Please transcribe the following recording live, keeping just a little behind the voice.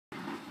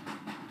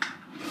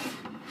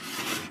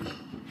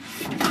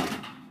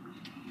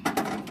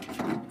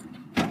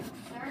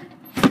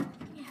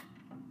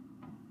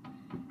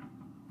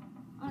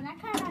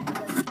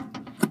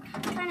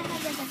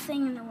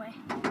no way.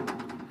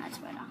 That's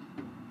better.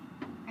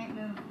 Right,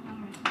 move.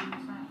 I'm going to stand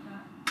this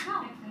laptop.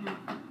 No. Fixing it.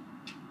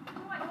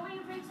 Oh, I want you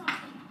to break something.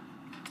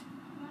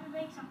 I want to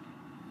break something.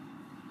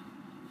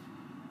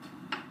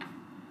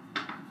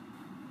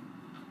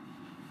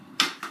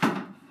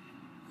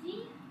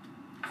 See?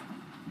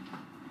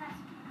 Pass.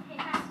 Okay,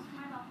 pass.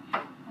 My ball.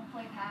 We'll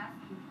play pass.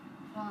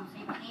 Well, on the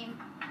same team.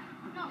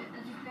 No.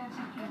 Does your guys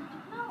have to?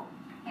 No.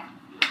 Yeah.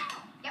 No.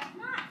 Yep.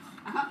 Not.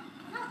 Uh-huh.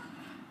 No.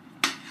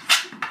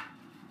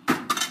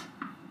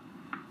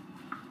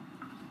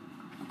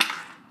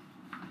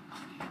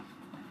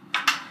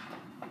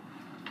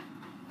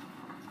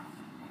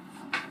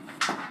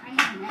 I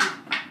need a net.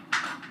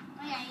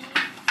 Oh, yeah, you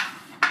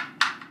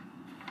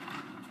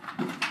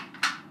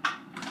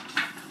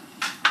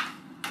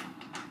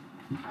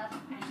That's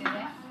pretty good,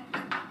 eh?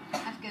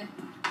 That's good.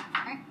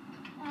 Alright.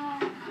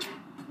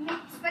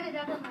 spread it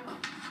out a little.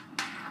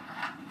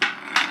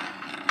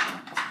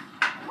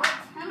 What?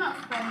 I'm not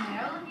spreading it.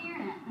 I wasn't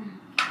hearing it.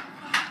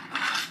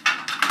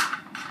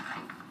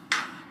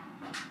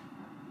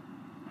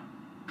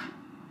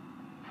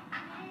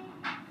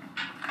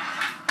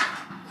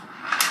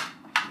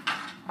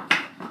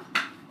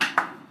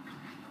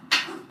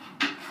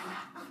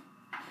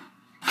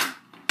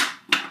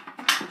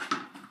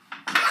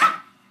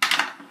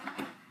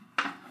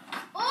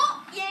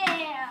 Oh,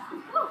 yeah!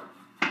 Woo.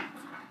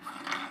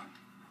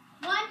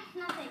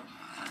 1-0.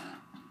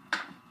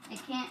 They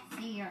can't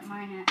see your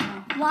mine at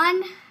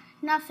 1-0.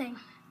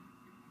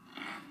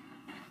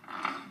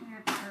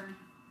 your turn.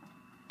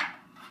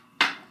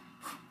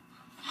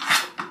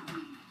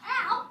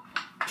 Ow!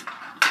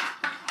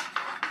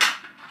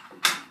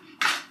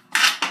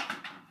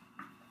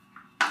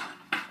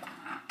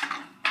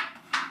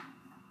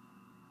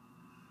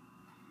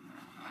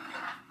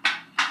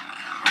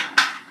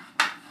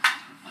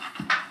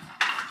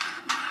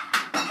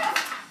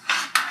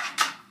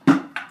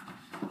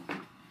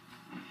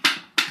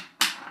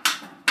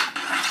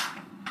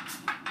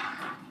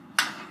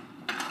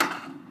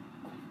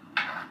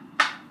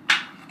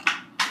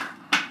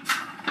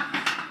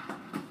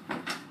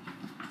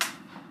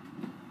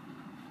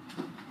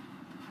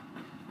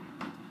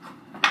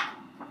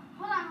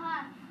 Hold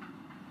on.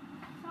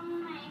 Some of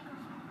my ankle.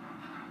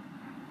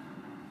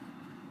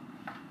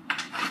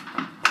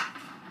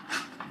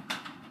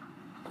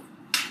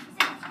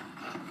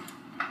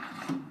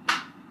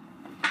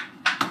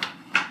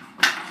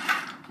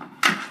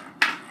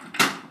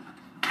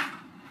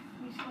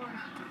 You scored.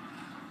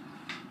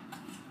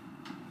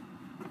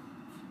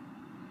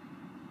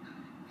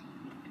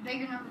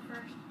 Bigger number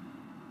first.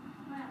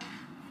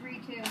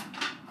 3-2.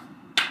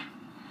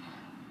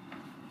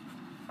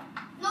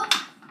 Nope.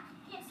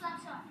 Can't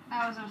slap shot.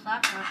 That was on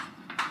slap shot.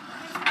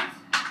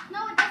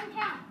 No, it doesn't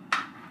count.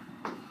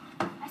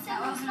 I said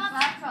That no wasn't a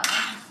slap slap shot.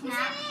 That was a Yes,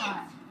 snap it is.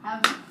 shot.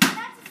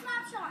 That's a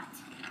slap shot.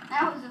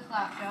 That was a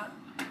slap shot.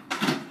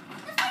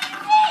 That's what you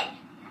did.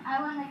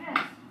 I went like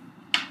this.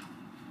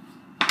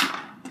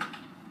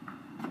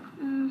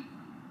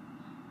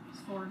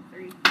 Scored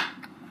 3.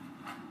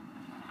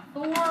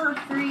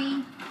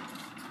 4-3.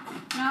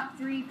 Not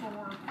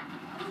 3-4.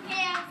 Who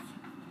cares?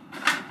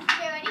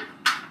 Okay, ready?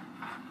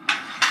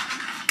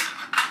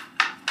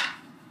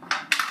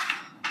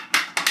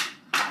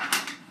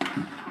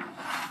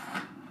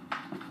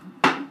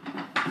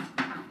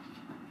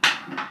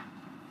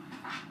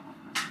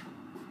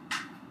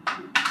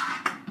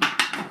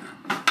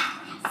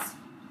 Yes.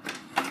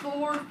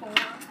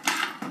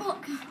 4-4.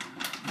 Look.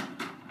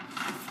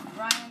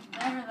 Ryan's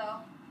better though.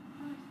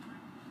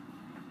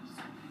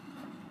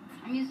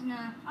 I'm using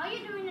a. All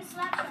you're doing is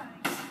slap shot.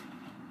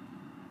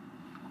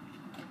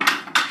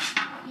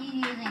 He's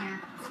using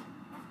a.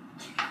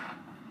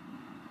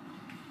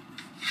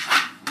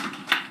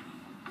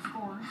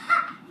 Score.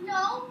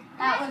 No.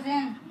 That was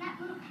in. That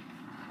move.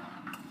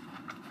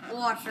 We'll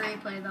watch the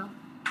replay though.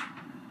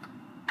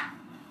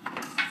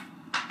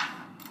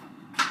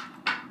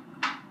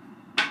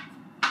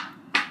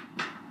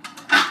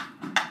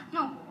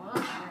 No goal. That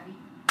was ready.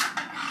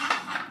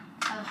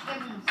 I was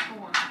giving the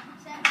score.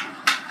 Set.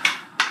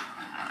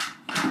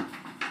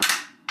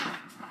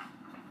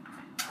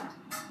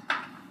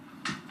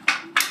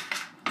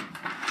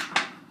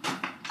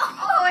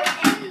 Oh,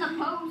 it's in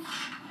the post.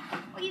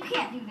 Well, you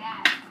can't do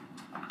that.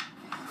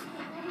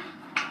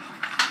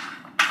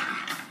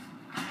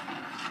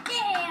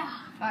 Yeah.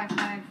 5.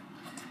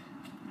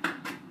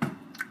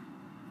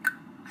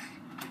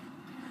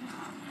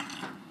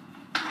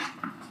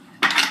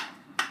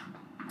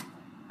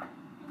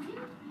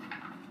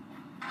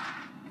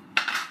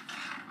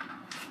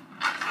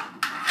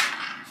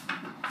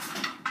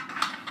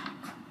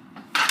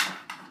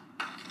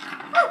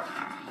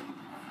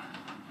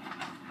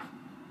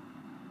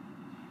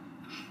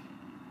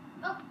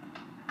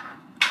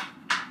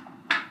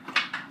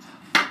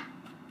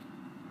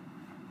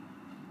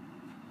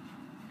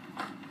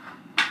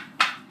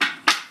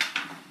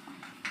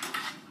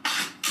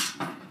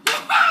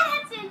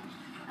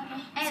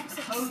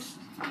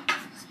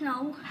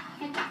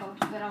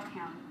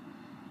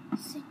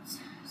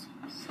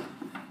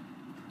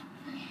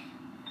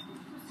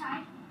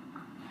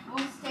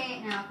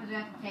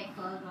 have to take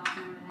clothes off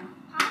and everything.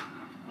 Huh?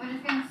 We're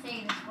just gonna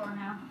say the score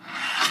now.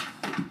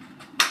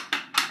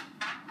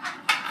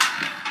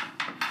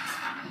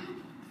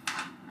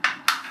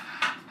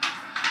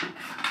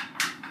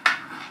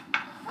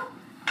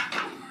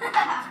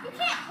 You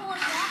can't hold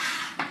that.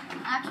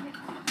 Actually,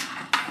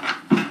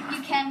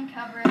 you can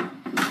cover it.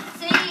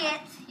 Say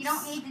it. You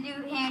don't need to do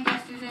hand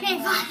gestures Okay,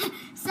 anymore.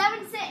 7-6.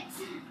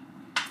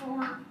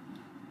 4,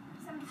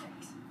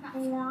 7-6.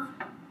 4,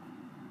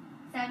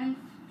 7,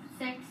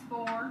 6,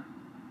 4.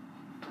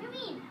 What do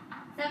you mean?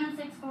 7,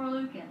 6, 4,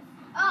 Lucas.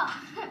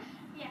 Oh,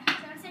 yeah.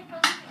 7-6 for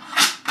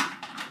Lucas.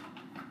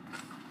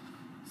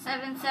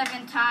 7,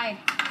 7, tied.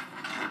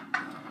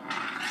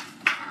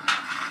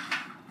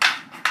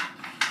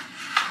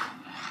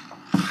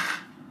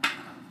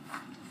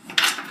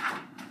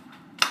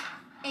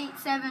 8,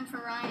 7 for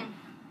Ryan.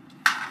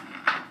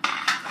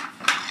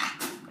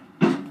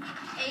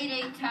 8,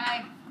 8,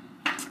 tied.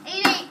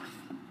 8-8.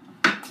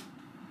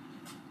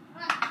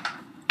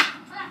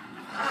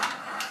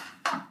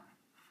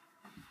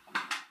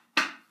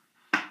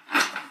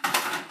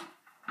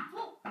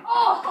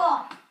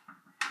 Oh!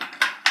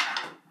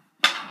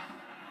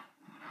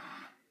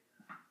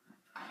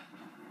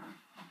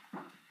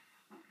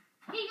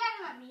 You gotta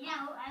let me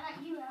out. I let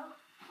you out.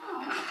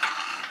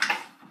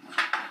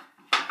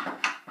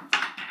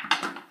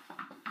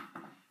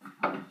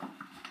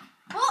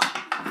 Oh!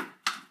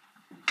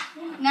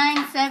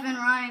 9, 7,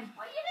 Ryan.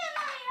 Well, you didn't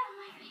let me out of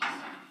my face.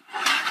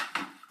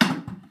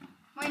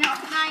 Wait, no,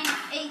 9,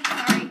 8,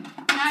 sorry.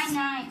 9,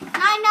 9.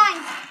 9-9.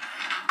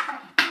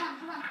 Come on,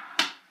 come on.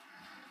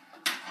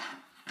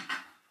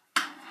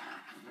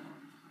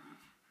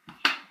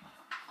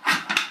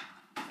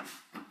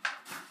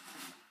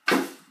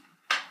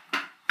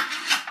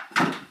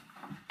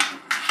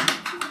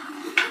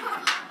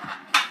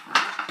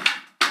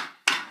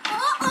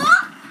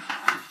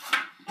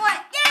 What?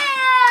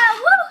 Yeah!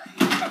 Woo!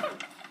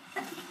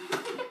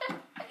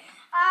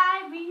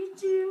 I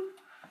beat you.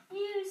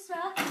 You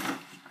suck.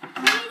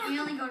 We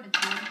only go to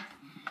 10.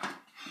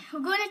 We're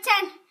going to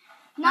 10.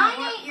 No, 9-8.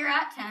 what? You're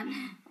at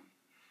 10.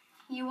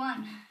 You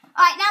won.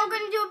 Alright, now I'm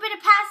going to do a bit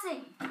of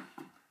passing.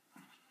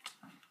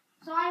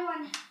 So I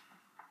won.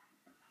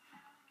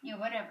 Yeah,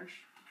 whatever.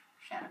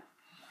 Shut up.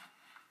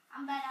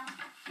 I'm better.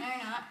 No,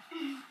 you're not.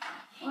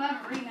 We'll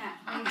have a rematch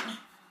later.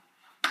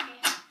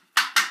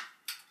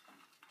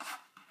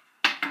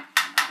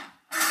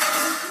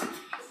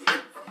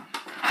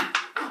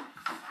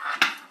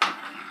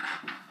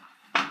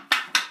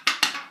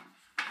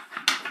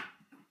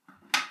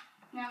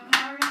 Now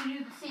we're going to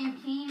do the same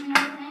team and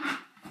everything.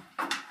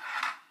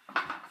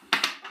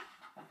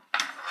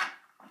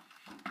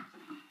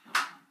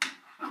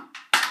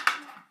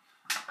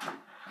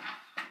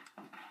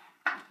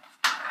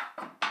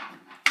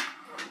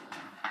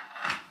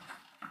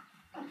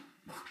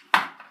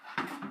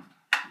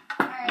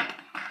 Alright.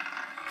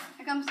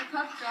 Here comes the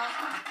puck drop.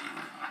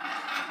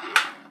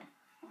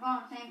 We're going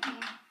on the same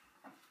team.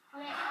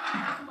 Okay,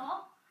 that's the ball.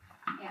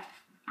 Yeah.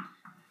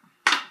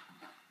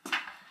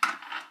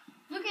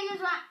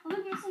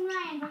 Lucas and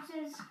Ryan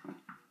versus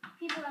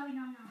people that we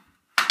don't know.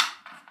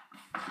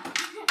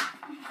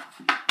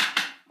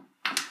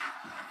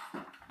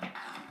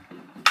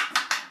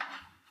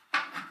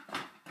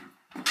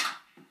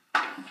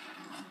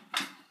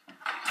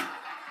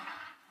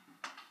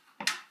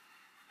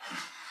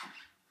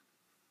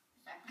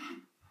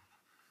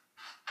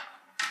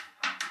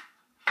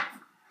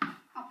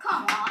 Oh,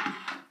 come on.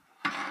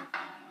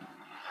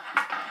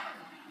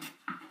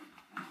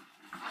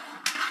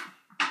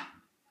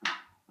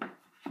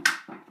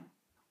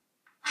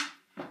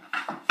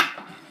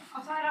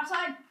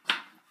 Outside.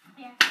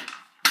 Yeah.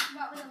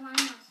 Forgot where the line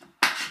was.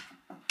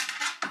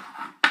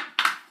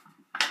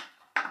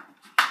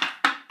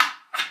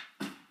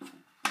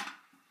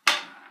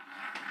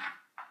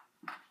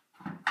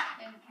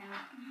 Didn't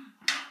count.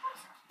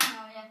 No,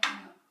 you have to go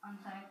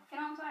onside. Get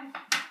onside.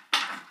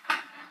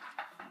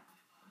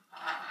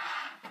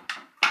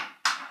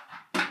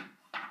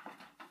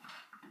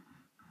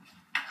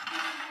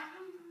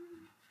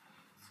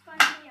 Spun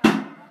me out.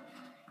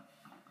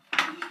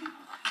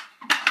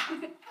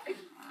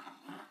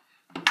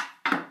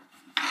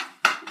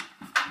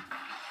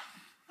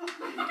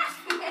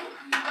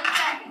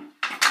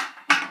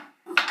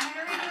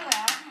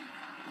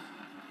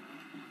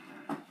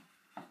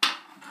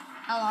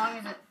 How long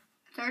is it?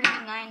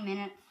 39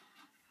 minutes.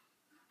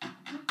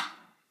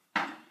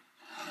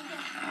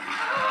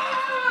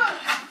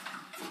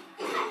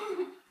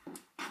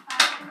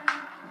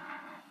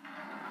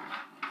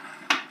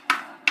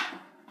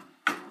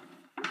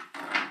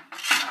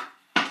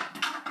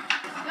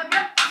 Yep.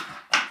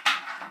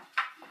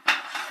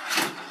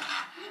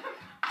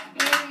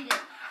 Buried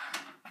it.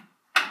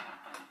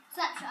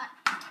 Slap shot.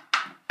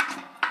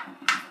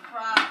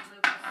 Surprise,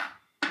 Lucas.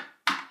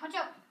 Watch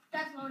out.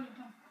 That's loaded.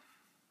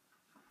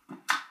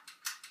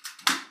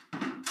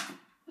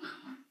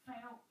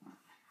 Fail.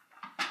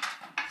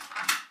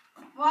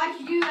 Why'd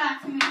you do that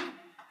to me?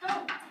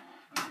 Don't.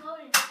 It's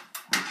loaded.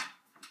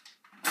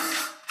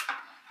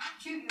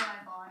 Shoot your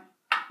eyeball.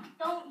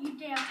 Don't you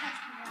dare touch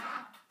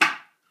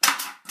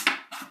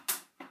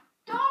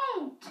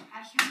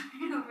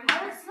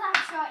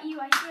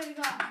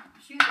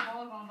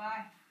ball going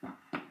by.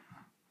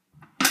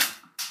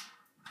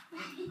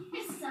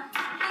 You suck.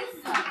 You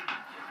suck.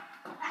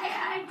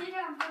 I did it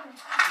on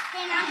purpose.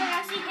 Okay, now I'm gonna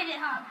actually hit it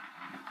hard.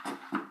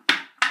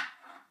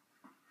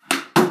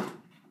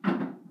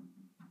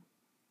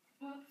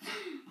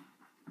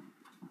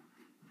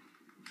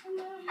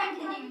 I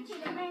didn't even shoot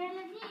it.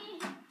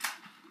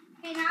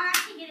 Okay, now I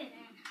actually get it in.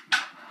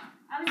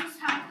 I was just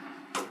hard.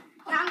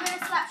 Now I'm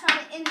gonna slap shot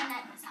it in the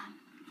net this time.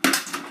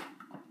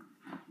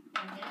 Did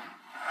I hit it?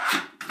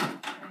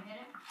 Did I hit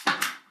it?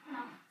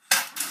 No.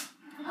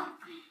 No.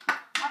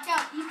 Watch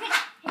out. You can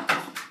hit it.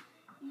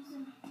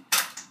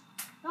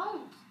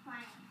 Don't.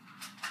 Fine.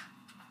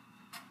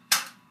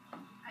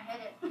 I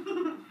hit it.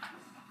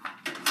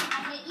 I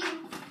hit you.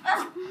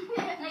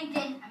 No, you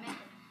didn't. I meant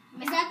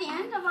it. Is that the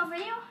end of our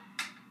video?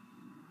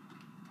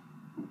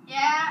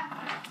 Yeah.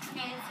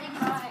 Okay, say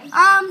goodbye.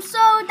 So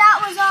that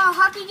was a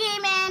hockey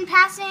game and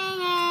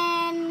passing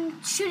and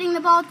shooting the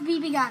ball with the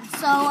BB gun.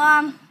 So,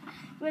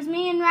 it was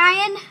me and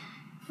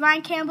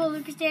Ryan Campbell,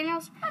 Lucas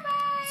Daniels. Bye-bye.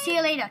 See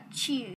you later. Cheers.